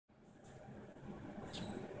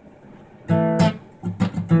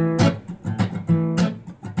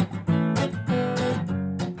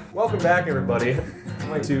Welcome back, everybody.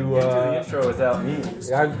 To do the intro without me.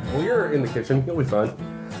 Yeah, we're in the kitchen. You'll be fine.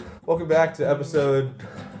 Welcome back to episode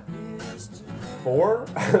 4,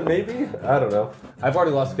 maybe? I don't know. I've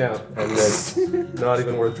already lost count, and it's not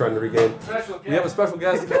even worth trying to regain. We have a special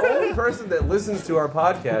guest. The only person that listens to our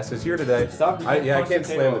podcast is here today. I can't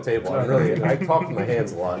slam the table. I talk with my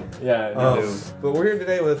hands a lot. Yeah, but we're here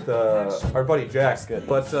today with our buddy Jack.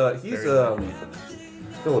 But he's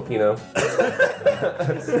Filipino.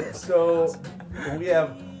 So we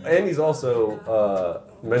have, and he's also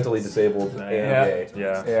mentally disabled and gay.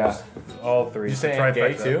 Yeah. All three. You say and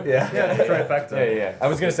gay too? Yeah. Trifecta. Yeah. I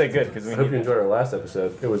was gonna say good because I hope you enjoyed our last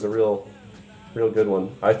episode. It was a real good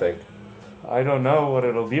one, I think. I don't know what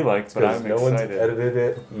it'll be like, but I'm no excited. One's edited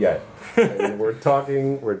it yet. And we're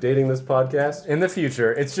dating this podcast. In the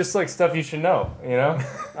future, it's just like stuff you should know, you know?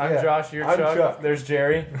 I'm Josh, you're I'm Chuck. Chuck. There's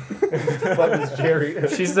Jerry. Fuck is Jerry.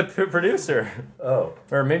 She's the producer. Oh.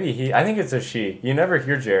 Or maybe he. I think it's a she. You never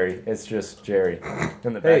hear Jerry. It's just Jerry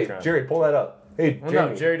in the Hey, background. Jerry, pull that up. Hey, Well, Jamie.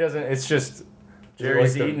 no, Jerry doesn't. It's just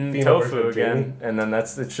Jerry's like the eating female version tofu of Jamie? again, and then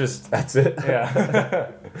that's it. That's Yeah.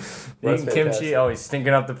 it? Eating kimchi. fantastic. Oh, he's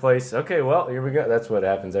stinking up the place. Okay, well, here we go. That's what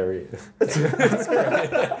happens every.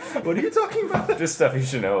 What are you talking about? Just stuff you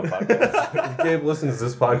should know about podcasts. Gabe listens to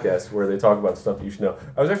this podcast where they talk about stuff you should know.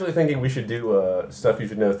 I was actually thinking we should do a stuff you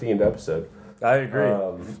should know themed episode. I agree.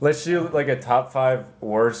 Let's do like a top 5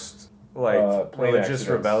 worst plane religious accidents.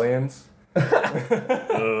 rebellions.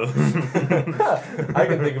 I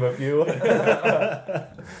can think of a few.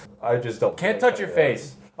 I just don't. Can't touch your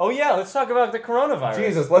face. Oh yeah, let's talk about the coronavirus.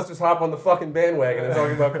 Jesus, let's just hop on the fucking bandwagon and talk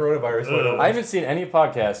about coronavirus. I haven't seen any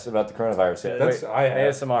podcasts about the coronavirus yet. That's- Wait, I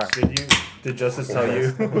have. ASMR. Did Justice tell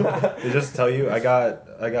you? Did Justice tell you? I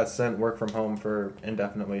got sent work from home for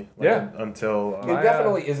indefinitely. Yeah. Until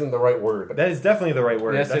Indefinitely isn't the right word. that is definitely the right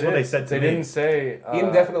word. Yes, That's it what they is. said to They me. didn't say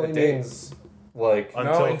Indefinitely a date. means like.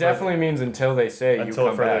 Until No, indefinitely means until they say you until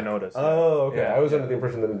come further back. notice. Oh, okay. Yeah. I was under the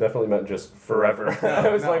impression that it definitely meant just forever. I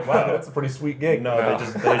was like, wow, that's a pretty sweet gig. No,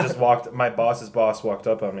 they just walked. My boss's boss walked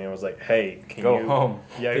up on me and was like, "Hey, can Go you home."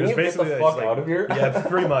 Yeah, Can he was you get basically the just fuck like, out of here? Yeah,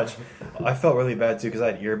 pretty much. I felt really bad too because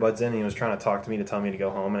I had earbuds in and he was trying to talk to me to tell me to go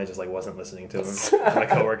home and I just wasn't listening to him. My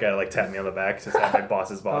coworker had tapped me on the back to have my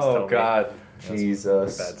boss's boss tell Oh God. me.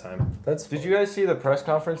 Jesus. Bad time. That's. Did you guys see the press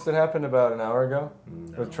conference that happened about an hour ago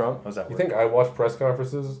with Trump? What was that? You word? think I watch press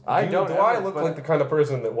conferences? I don't Do I ever, look but- like the kind of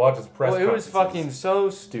person that watches press Well, it was conferences? fucking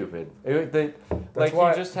so stupid.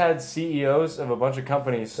 why- He just had CEOs of a bunch of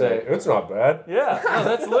companies say, It's not bad. "Yeah, no,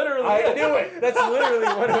 that's literally." I knew it. That's literally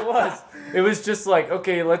what it was. It was just like,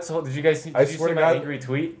 okay, let's hold. Did you guys see? I Did you swear see to my God- angry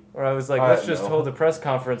tweet? Where I was like, I let's just know. hold a press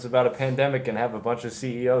conference about a pandemic and have a bunch of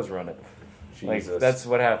CEOs run it. Like Jesus. that's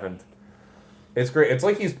what happened. It's great. It's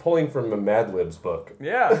like he's pulling from a Mad Libs book.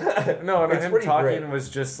 Yeah. No, and It's him pretty talking great. was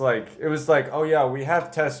just like it was like, oh yeah, we have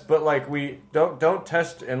tests, but like we don't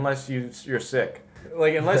test unless you're sick.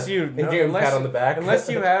 Like unless you And give him a pat on the back. unless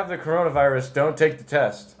you have the coronavirus, don't take the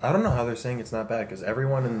test. I don't know how they're saying it's not bad because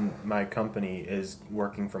everyone in my company is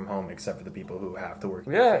working from home except for the people who have to work.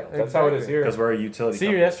 Yeah, That's how it is here. Because we're a utility. See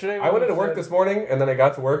you company. yesterday. I went into work this morning, and then I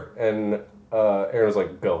got to work, and Aaron was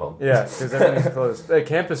like, "Go home." Yeah, because everything's closed. The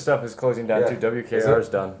campus stuff is closing down Yeah. too. WKR is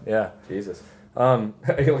done. Yeah. Jesus. Um,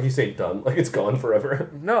 Like you say, done. Like it's gone forever.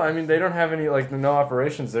 no, I mean they don't have any no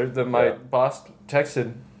operations. My Yeah. boss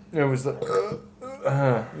texted. It was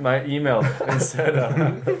my email and said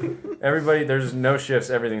everybody there's no shifts.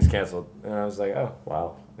 Everything's canceled. And I was like, oh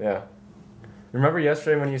wow, yeah. Remember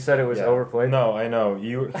yesterday when you said it was Yeah. overplayed? No, I know.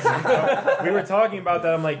 We were talking about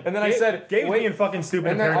that. I'm like, And then I said, Gabe's wait. being fucking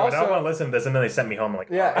stupid And and then paranoid. I don't also- want to listen to this. And then they sent me home. I'm like,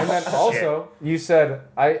 Yeah, and then shit. also you said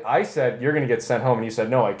I said you're gonna get sent home, and you said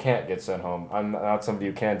no, I can't get sent home. I'm not somebody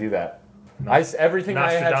who can't do that. Everything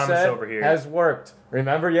I have Nostradamus said over here. has worked.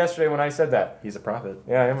 Remember yesterday when I said that? He's a prophet.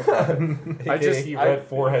 Yeah, I am a prophet. He read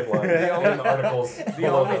 4 headlines and articles. The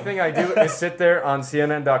only thing I do is sit there on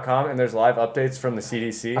CNN.com and there's live updates from the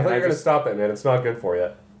CDC. I thought you were gonna stop it, man. It's not good for you.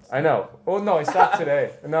 I know. Oh no, I stopped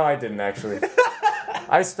today. No, I didn't actually.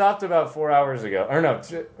 I stopped about 4 hours ago. Or no,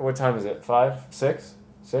 what time is it? 5? 6?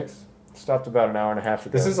 6? Stopped about an hour and a half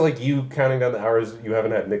ago. This is like you counting down the hours you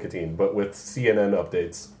haven't had nicotine, but with CNN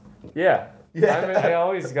updates. Yeah. Yeah. I mean, I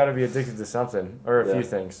always got to be addicted to something or a few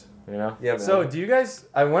things, you know? Yeah, man. So, do you guys...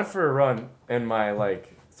 I went for a run and my,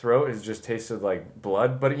 throat is just tasted like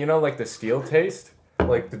blood, but you know, like the steel taste?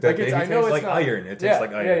 Like the dead Like it's- baby I know taste? Like not- iron. It tastes Yeah,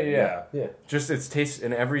 like iron. yeah. Yeah. Just it tastes,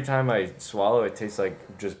 and every time I swallow, it tastes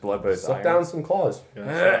like just blood, but it's Suck iron. down some claws. But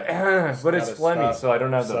it's Gotta phlegmy, stop so I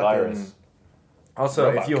don't have the sucking. virus. Also,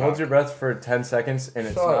 Robot if you cock. hold your breath for 10 seconds and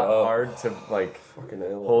it's Shut not up. hard to like Fucking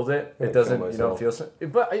hell. hold it, I'm it gonna doesn't. kill You don't myself. feel.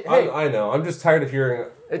 But hey, I know. I'm just tired of hearing.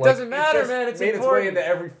 It doesn't matter, just man. It's made important. its way into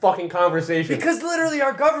every fucking conversation. because literally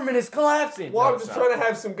our government is collapsing. Well, No, I'm it's just not. trying to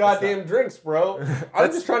have some goddamn drinks, bro.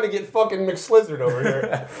 I'm just trying to get fucking McSlizzard over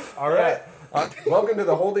here. All right. Welcome to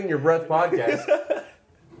the Holding Your Breath podcast.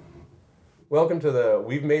 Welcome to the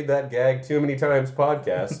We've Made That Gag Too Many Times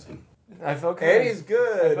podcast. I felt kind And he's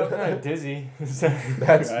good. I felt kind of dizzy.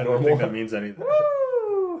 That's I don't normal. think that means anything.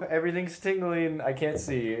 Woo! Everything's tingling. I can't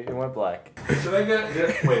see. It went black. Should I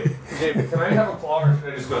wait, David, can I have a claw or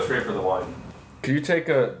should I just go straight for the wine? Can you take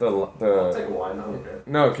the Take a wine, I don't care.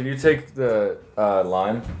 No, can you take the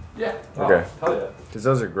lime? Yeah. Okay. Hell yeah. Because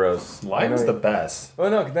those are gross. Lime's the best. Oh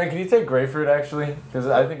no, then can you take grapefruit actually? Because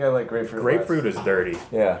I think I like grapefruit. Grapefruit is dirty.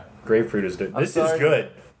 Yeah. Grapefruit is dirty. I'm This sorry. is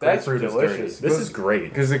good. That's Grapefruit is delicious. dirty. This is great.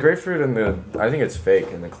 Because the grapefruit and I think it's fake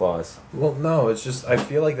in the claws. Well, no, it's just I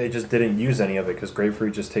feel like they just didn't use any of it because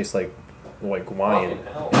grapefruit just tastes like wine Fucking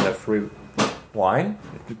hell. and the fruit. Wine?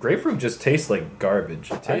 Grapefruit just tastes like garbage.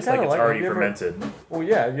 It tastes kinda like it's like it. already Have you ever- fermented. Well,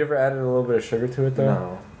 yeah. Have you ever added a little bit of sugar to it though?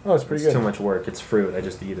 No, Oh, it's pretty it's good. too much work. It's fruit. I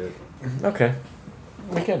just eat it. Okay.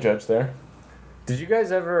 We can't judge there. Did you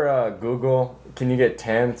guys ever Google, can you get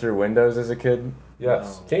tan through windows as a kid?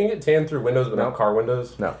 Yes. No. Can you get tan through windows but not car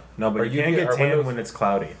windows? No. No, but Are you can't are get tan windows- when it's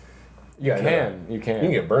cloudy. You Yeah, I know. can. You can. You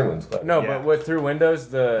can get burned when it's cloudy. No, Yeah. but with through windows,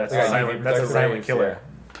 That's Yeah, a silent. you That's a protect silent rays, killer.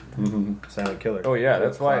 Mm-hmm. Silent killer. Oh yeah, With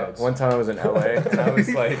that's why. clouds. One time I was in LA and I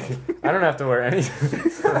was like, I don't have to wear any.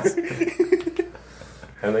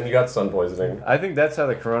 And then you got sun poisoning. I think that's how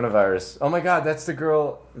the coronavirus. Oh my god, that's the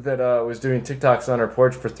girl that was doing TikToks on her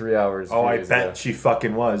porch for 3 hours. a Oh, few I days bet ago. she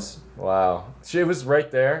fucking was. Wow, she was right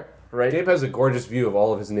there. Right. Gabe has a gorgeous view of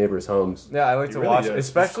all of his neighbors' homes. Yeah, I like He to really watch, does.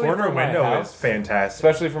 especially This corner from my window house. is fantastic.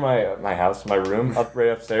 Especially for my house, my room, right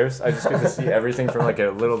upstairs. I just get to see everything from like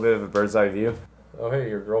a little bit of a bird's eye view. Oh, hey,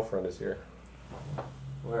 your girlfriend is here.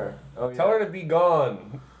 Where? Oh, yeah. Tell her to be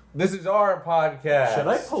gone. This is our podcast. Should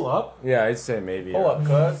I pull up? Yeah, I'd say maybe. Pull up,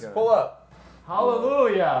 cuz. Pull up.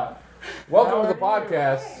 Hallelujah. Welcome to the How are you?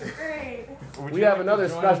 podcast. Great. We have another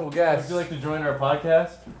special guest. Would you like to join our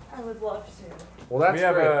podcast? I would love to. Well, that's We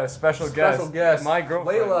have great. a special guest. Special guest. My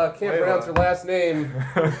girlfriend. Layla, can't pronounce her last name.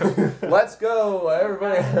 Let's go,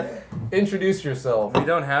 everybody. Introduce yourself. We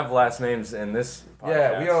don't have last names in this podcast.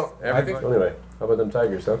 Yeah, we don't. I think. Anyway, how about them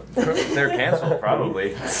Tigers, huh? They're canceled,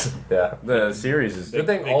 probably. Yeah. The series is Good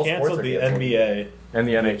thing They all canceled sports are the canceled. NBA. and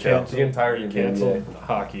the They NHL. canceled The entirety of the canceled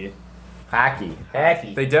hockey. Hockey.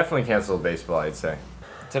 They definitely canceled baseball, I'd say.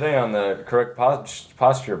 Today on the Correct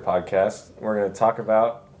Posture podcast, we're going to talk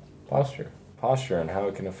about posture and how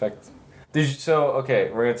it can affect. Okay,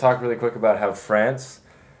 we're going to talk really quick about how France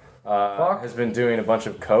has been doing a bunch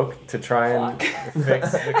of coke to try and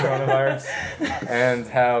fix the coronavirus, and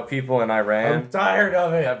how people in I'm Iran tired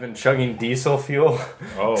of it. have been chugging diesel fuel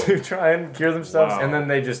Oh. to try and cure themselves, Wow. and then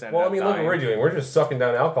they just end Well, up I mean, look what dying. we're doing. We're just sucking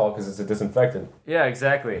down alcohol because it's a disinfectant. Yeah,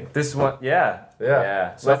 exactly. This one, yeah.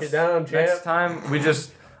 Yeah. Suck it down, champ. Next time, we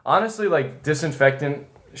just, honestly, like, disinfectant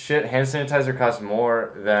shit, hand sanitizer costs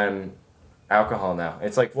more than alcohol now.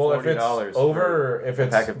 It's like $40 Well, if it's if a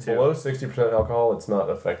it's pack of two. below 60% alcohol, it's not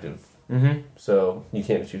effective. Mm-hmm. So you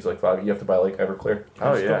can't choose like 5. You have to buy like Everclear.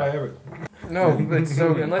 Oh, Just go buy yeah. every- No, it's so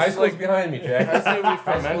good. High Unless, school's like, behind me, Jack. I say we High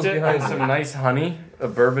ferment school's it behind in some me. nice honey, a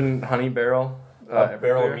bourbon honey barrel. A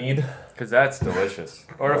barrel of mead. Because that's delicious.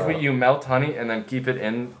 Or if you melt honey and then keep it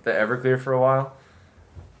in the Everclear for a while.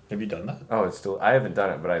 Have you done that? Oh, it's still. I haven't done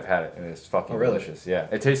it, but I've had it, and it's fucking Oh, really? delicious. Yeah,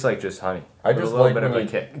 it tastes like just honey. I with just a little like bit of when a you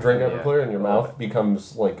kick. drink Yeah. Everclear and your mouth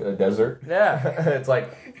becomes like a desert. Yeah, It's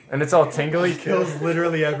like and it's all tingly. Kills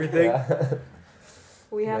literally everything.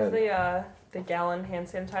 We have Yeah. the gallon hand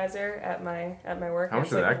sanitizer at my work. How much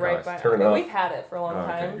It's did like that right cost? by. Turn up. We've had it for a long Oh,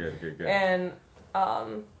 time, okay, good. and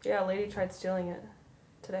yeah, a lady tried stealing it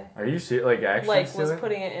today. Are you serious? Like actually? Like was stealing?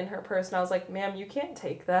 putting it in her purse, and I was like, "Ma'am, you can't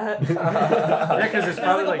take that." Yeah, because it's There's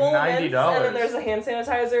probably a like bowl of mints, $90. and then there's a hand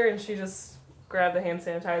sanitizer, and she just grabbed the hand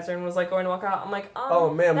sanitizer and was like going to walk out. I'm like, oh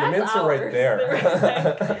ma'am, the that's mints are right ours." there. They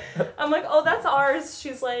were like- I'm like, oh, that's ours.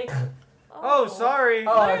 She's like, Oh, sorry.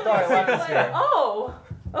 Oh, I Literally, thought she it was was like, here. oh,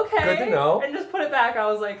 okay. Good to know. And just put it back. I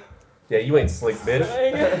was like, Yeah, you ain't slick,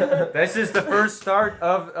 bitch. This is the first start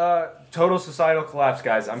of total societal collapse,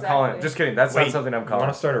 guys. I'm calling it. Exactly. Just kidding. That's not something I'm You calling.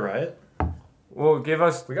 want to start a riot? Well, give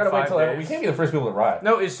us. We gotta wait 5 till days. we can't be the first people to riot.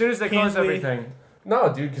 No, as soon as they Can close we? everything.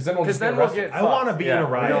 No, dude, because then we'll just Because then get we'll arrested. get. I want to be in a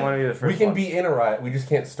We riot. don't want to be the first. We can one. be in a riot. We just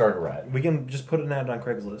can't start a riot. We can just put an ad on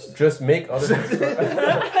Craigslist. Just make other people.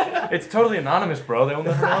 It's totally anonymous, bro. They'll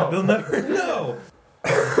never know. They'll never know.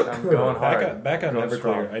 I'm going hard. Back on Going Everclear,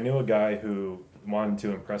 strong. I knew a guy who wanted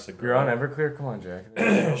to impress a girl. You're on Everclear? Come on, Jack.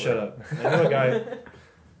 Shut up. I know a guy.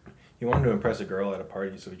 He wanted to impress a girl at a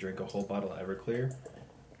party, so he drank a whole bottle of Everclear.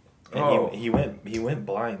 And he went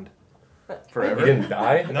blind. Forever. He didn't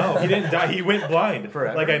die? No, he didn't die. He went blind.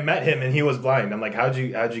 Forever? Like I met him and he was blind. I'm like, how'd you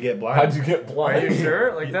get blind? How'd you get Are blind? you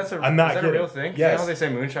sure? Like that's a I'm not is that a kidding. real thing? Yes. You know how they say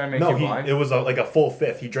moonshine makes No, you blind? it was like a full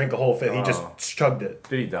fifth. He drank a whole fifth. He just Oh. chugged it.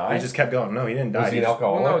 Did he die? He just kept going. No, he didn't die. Was he an just-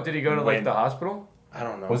 alcoholic? Well, no. Did he go to like Went- the hospital? I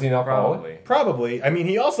don't know. Was he an alcoholic? Probably. Probably. I mean,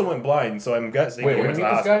 he also went blind, so I'm guessing. Wait, he when went you to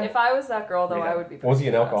meet the this guy? If I was that girl, though, Yeah. I would be. Was he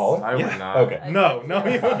an pretty alcoholic? I would Yeah. not. Okay. No, no.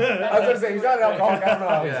 He I was gonna say he's not an alcoholic. I don't know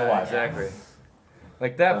how he's Yeah, alive. exactly.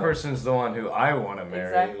 Like that person's the one who I want to marry.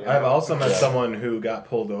 Exactly. I've also met Yeah. someone who got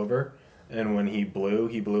pulled over, and when he blew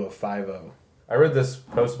a 5-0. I read this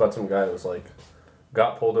post about some guy that was like,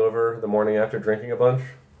 got pulled over the morning after drinking a bunch,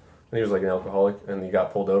 and he was like an alcoholic, and he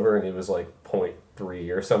got pulled over, and he was like 0.3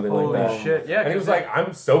 or something Holy like that. shit! Yeah, And he 'cause was like,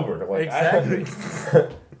 I'm sober. Like, Exactly.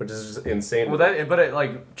 which is just insane. well, but it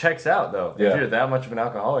like checks out though. Yeah. If you're that much of an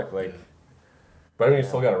alcoholic, like, But I mean, he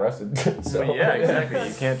still got arrested. So. well, yeah, exactly.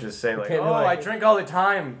 You can't just say like, can't be oh, like- I drink all the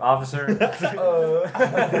time, officer.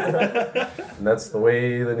 And that's the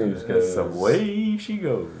way the news goes. That's the way she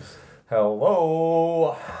goes.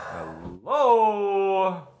 Hello.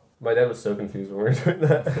 Hello. My dad was so confused when we were doing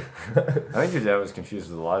that. I think your dad was confused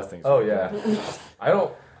with a lot of things. Oh yeah.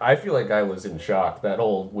 I feel like I was in shock that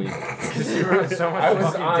whole week. Because you were on so much I was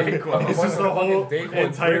fucking on. Dayquil. This is the whole Dayquil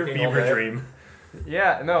entire drinking all fever day. dream.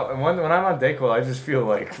 Yeah, no. And when I'm on Dayquil, I just feel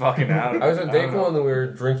like fucking out. I was on I don't Dayquil and then we were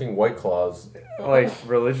drinking White Claws. know, like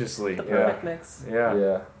religiously. The Yeah. perfect mix. Yeah.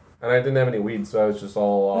 Yeah. And I didn't have any weed, so I was just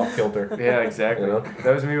all off kilter. Yeah, exactly. You know?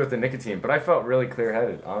 That was me with the nicotine, but I felt really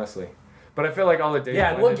clear-headed, honestly. But I feel like all the days.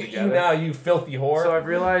 Yeah, look blended at you together. now, you filthy whore. So I've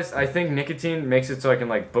realized I think nicotine makes it so I can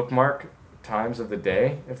like bookmark times of the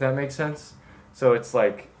day, if that makes sense. So it's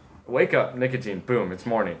like, wake up, nicotine, boom, it's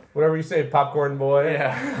morning. Whatever you say, popcorn boy.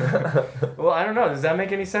 Yeah. Well, I don't know. Does that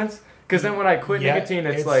make any sense? Because then when I quit Yeah, nicotine,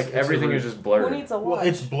 it's it's like a everything weird- is just Who blurred. needs a watch? Well,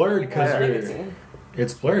 it's blurred because Yeah. Nicotine.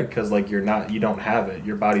 it's blurred because like you don't have it.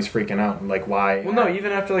 Your body's freaking out. And like why? Well, no,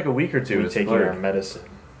 even after like a week or do two, you it's take blurred. your medicine?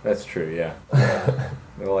 That's true. Yeah.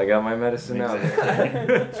 Well, I got my medicine now.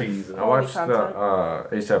 Jesus. I watched the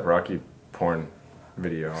Quality ASAP Rocky porn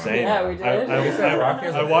video. on it. Same. Yeah, we did.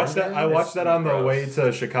 I watched that. I watched that on the Gross. way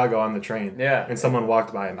to Chicago on the train. Yeah. And someone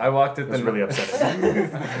walked by and I walked at it was the really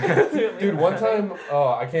upsetting. Dude, one time,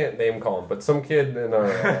 I can't name call him, but some kid in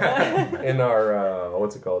our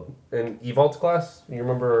what's it called? In Evolt's class, you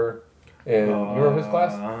remember? You remember his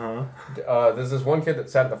class? Uh-huh. There's this one kid that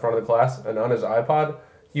sat at the front of the class, and on his iPod,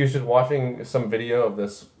 he was just watching some video of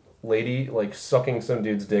this lady like sucking some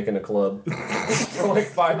dude's dick in a club for like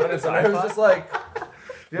 5 minutes, and I was just like,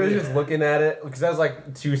 I was just looking at it because I was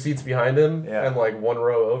like 2 seats behind him Yeah. and like 1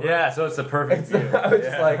 row over. Yeah, so it's the perfect view. I was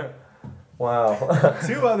just like, wow.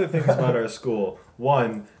 2 other things about our school.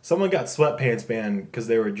 One, someone got sweatpants banned because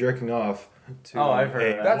they were jerking off to Oh, I've heard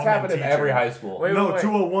a that. That's woman happened in teacher. every high school. Wait, No, wait. to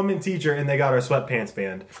a woman teacher, and they got our sweatpants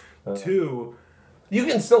banned. 2, You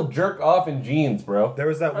can still jerk off in jeans, bro. there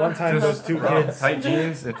was that one time those 2 kids. Tight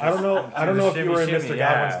jeans. and I don't know. I don't know if you were in shimmy, Mr. shimmy,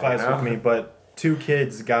 Godwin's yeah, class you know? with me, but 2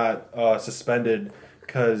 kids got suspended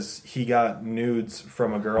because he got nudes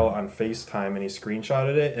from a girl on FaceTime and he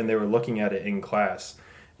screenshotted it, and they were looking at it in class,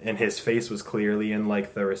 and his face was clearly in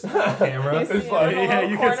like the receiver camera. You see It's him like, in the yeah, little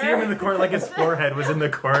you could see him corner? in the corner, like his forehead was in the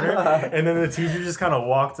corner, and then the teacher just kind of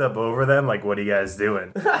walked up over them, like, "What are you guys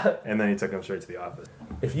doing?" And then he took them straight to the office.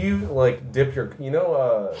 If you like dip your,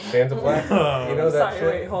 Vanta Black, you know that Sorry,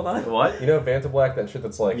 shit. wait, hold on. What? You know Vanta Black, that shit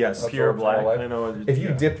that's like Yes, absorbs pure all black. light? I know. What If you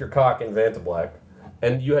dip your cock in Vanta Black,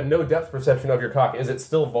 and you had no depth perception of your cock, is it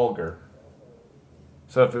still vulgar?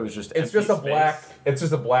 So if it was just It's empty just a space- black. It's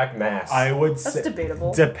just a black mass. I would That's say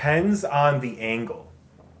debatable. depends on the angle.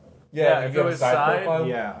 Yeah, if if you it have was side side, profile.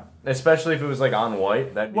 Yeah. Especially if it was like on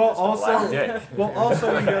white, that'd be Well, just a also- black dick. Well,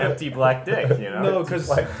 also you gotta, Empty black dick, you know? no, because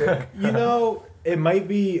Black dick. it might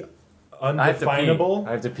be I have to pee. undefinable,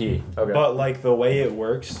 I have to pee. Okay. but like the way it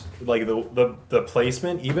works, like the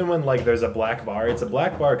placement, even when like there's a black bar, it's a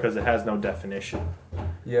black bar because it has no definition.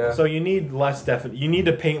 Yeah. So you need less You need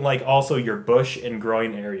to paint like also your bush and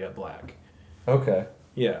groin area black. Okay.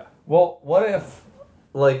 Yeah. Well, what if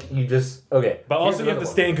like you just okay? But here's also you have another to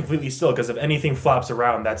one. stand completely still because if anything flops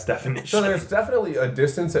around, that's definition. So there's definitely a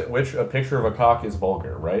distance at which a picture of a cock is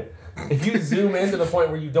vulgar, right? If you zoom in to the point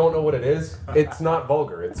where you don't know what it is, it's not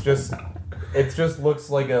vulgar. It just looks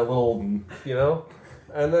like a little,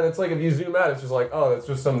 And then it's like if you zoom out, it's just like, oh, that's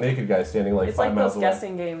just some naked guy standing like It's 5 like miles those away.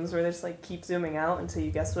 guessing games where they just like keep zooming out until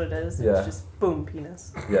you guess what it is. And Yeah. It's just boom,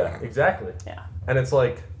 penis. Yeah, exactly. Yeah. And it's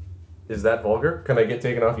like, is that vulgar? Can I get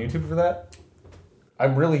taken off YouTube for that?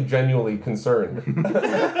 I'm really genuinely concerned.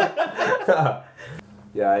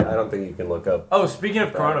 Yeah, I don't think you can look up. Oh, speaking of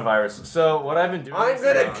coronavirus, so what I've been doing... I'm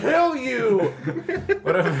gonna kill you!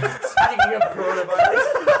 What Speaking of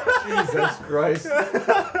coronavirus, Jesus Christ.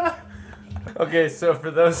 Okay, so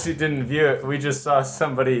for those who didn't view it, we just saw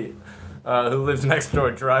somebody who lives next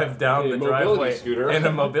door drive down the driveway in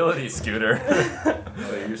a mobility scooter.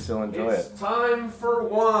 So you still enjoy it. It's time for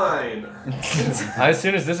wine. As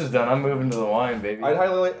soon as this is done, I'm moving to the wine, baby.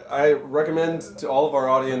 I recommend to all of our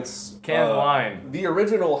audience Canned wine. The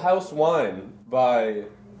original house wine by.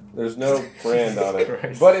 There's no brand on it,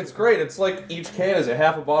 Christ. but it's great. It's like each can is a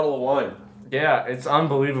half a bottle of wine. Yeah, it's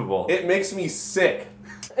unbelievable. It makes me sick.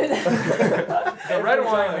 The red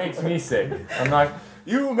wine makes me sick. I'm not.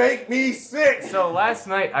 You make me sick. So last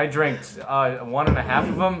night I drank 1.5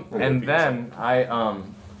 of them, and then I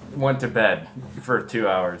went to bed for 2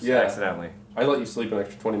 hours accidentally. I let you sleep an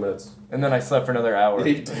extra 20 minutes. And then I slept for another hour.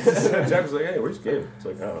 Jack was like, "Hey, where's Gabe?" It's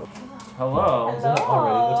like, I don't know. Hello.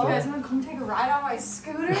 Hello. You guys want to come take a ride on my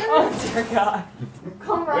scooter? Oh dear God.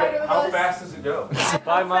 Come ride with us. fast does it go?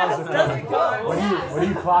 5 miles an Does hour. it go? What do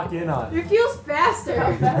you clock in on? It feels faster.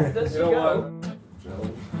 How fast does she You know go?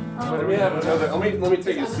 Let me have another. Let me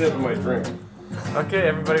take a sip of my drink. Okay,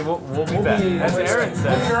 everybody, we'll be back. As Aaron Be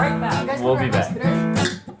said, right You back. guys We'll wanna be ride my back.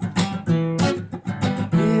 scooter?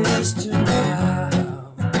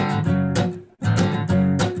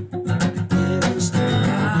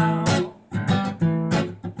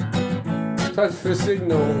 Touch the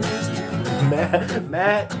signal.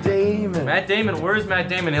 Matt Damon. Matt Damon, where's Matt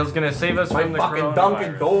Damon? He's gonna save us My from the fucking coronavirus.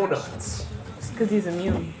 Dunkin' Donuts. Because he's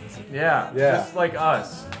immune. Yeah, Yeah. just like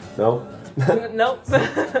us. No. Nope.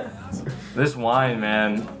 This wine,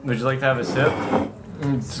 man. Would you like to have a sip?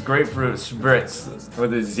 It's grapefruit spritz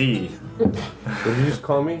with a Z. What did you just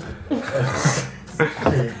call me?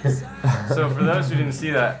 So for those who didn't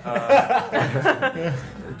see that,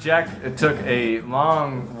 Jack took a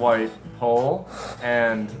long white pole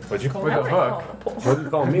and What'd you call with it? a hook What did you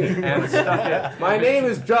call me? and stuck it. My name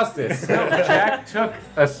is Justice. No, Jack took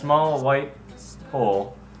a small white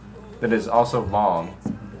pole that is also long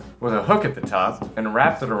with a hook at the top and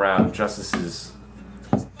wrapped it around Justice's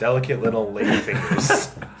Delicate little lady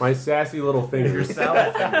fingers. My sassy little your fingers.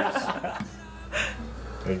 salad fingers.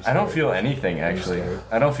 I don't feel anything actually.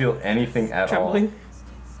 I don't feel anything at Trembling.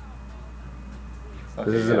 all.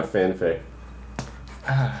 This isn't a fanfic.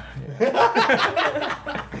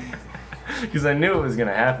 Because I knew it was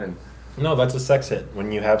gonna happen. No, that's a sex hit.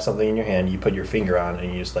 When you have something in your hand, you put your finger on it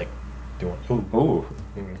and you just like do one. Ooh.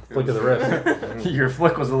 Ooh, Flick of the wrist. your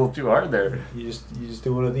flick was a little too hard there. You just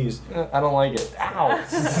do one of these. I don't like it. Ow!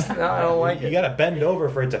 No, I don't like You it. gotta bend over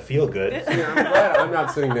for it to feel good. Yeah, I'm glad I'm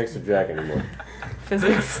not sitting next to Jack anymore.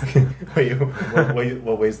 Physics. Wait,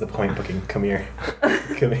 what weighs the point booking? Come here.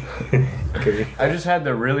 Come here. Come here. I just had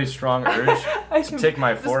the really strong urge I to take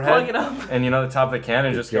my just plug it forehead up. and the top of the can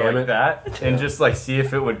and just go Jam like it. that and just like see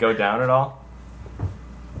if it would go down at all.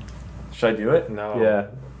 Should I do it? No. Yeah.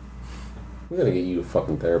 We're gonna get you a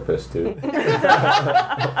fucking therapist, dude.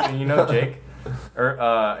 And you know Jake?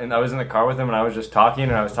 And I was in the car with him and I was just talking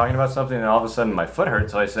and I was talking about something and all of a sudden my foot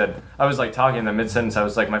hurt. So I said, I was like talking in the mid-sentence, I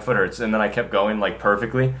was like, my foot hurts. And then I kept going like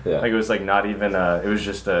perfectly. Yeah. Like it was like not even, it was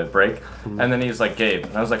just a break. And then he was like, Gabe.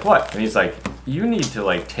 And I was like, what? And he's like, you need to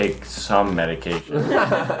like take some medication.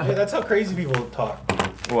 Yeah, that's how crazy people talk.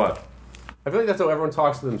 What? I feel like that's how everyone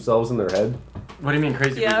talks to themselves in their head. What do you mean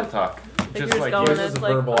crazy Yeah. people talk? Fingers going, yours it's is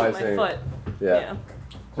like on my verbalizing. foot. Yeah.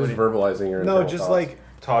 Just verbalizing your No, internal just thoughts. like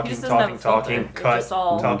talking, He just doesn't have a talking, filter. It's cut, just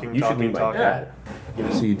all- talking, You should talking, meet my talking.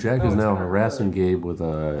 dad. See, Jack is now harassing Gabe with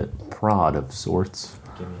a prod of sorts.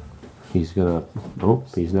 He's gonna. Oh,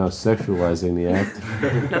 he's now sexualizing the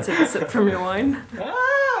act. Now take a sip from your wine.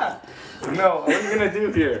 No, what are you gonna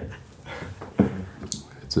do here?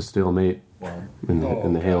 It's a stalemate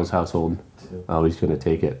in the Hales household. Oh, he's gonna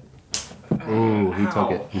take it. Ooh, he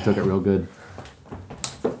took it. He took it real good.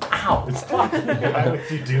 Ow! Why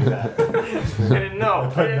would you do that? I didn't know. I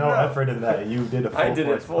Put didn't no know. effort in that. You did a full I did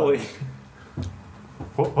it force fully. punch.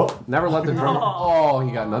 Oh, oh. Never let the drum. Oh,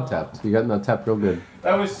 he got nut tapped. He got nut tapped real good.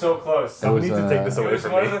 That was so close. Someone was, needs to take this it away was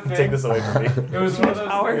from one me. of the things- Take this away from me. It was one of those.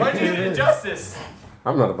 Power. Why'd you give it justice?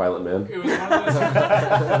 I'm not a violent man. It was one of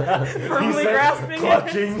those. Firmly grasping it.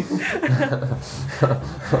 Clutching.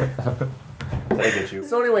 Did I get you?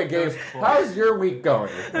 So anyway, Gabe, how's your week going?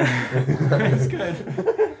 It's good.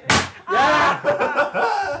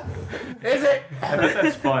 Is it? I bet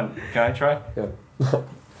that's fun. Can I try? Yeah.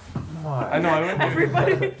 I know. I wouldn't.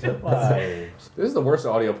 Everybody. This is the worst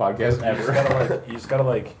audio podcast You just ever. gotta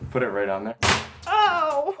like Put it right on there.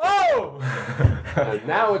 Oh! Oh! And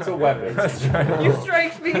now it's a weapon. You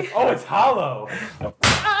strike me. Oh, it's hollow.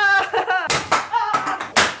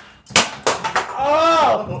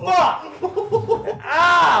 Oh, fuck!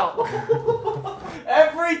 Ow!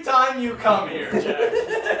 Every time you come here,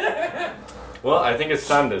 Jack. Well, I think it's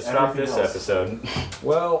time to stop this episode.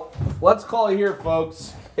 Well, let's call it here,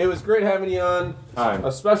 folks. It was great having you on.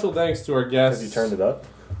 A special thanks to our guests. Have you turned it up?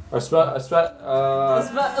 All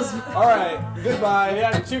right, goodbye. We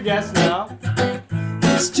have 2 guests now.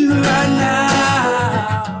 Let's do it right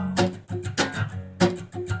now.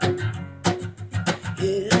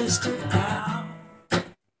 Let's do it now.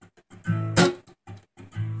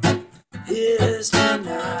 Let's do it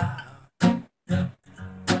now.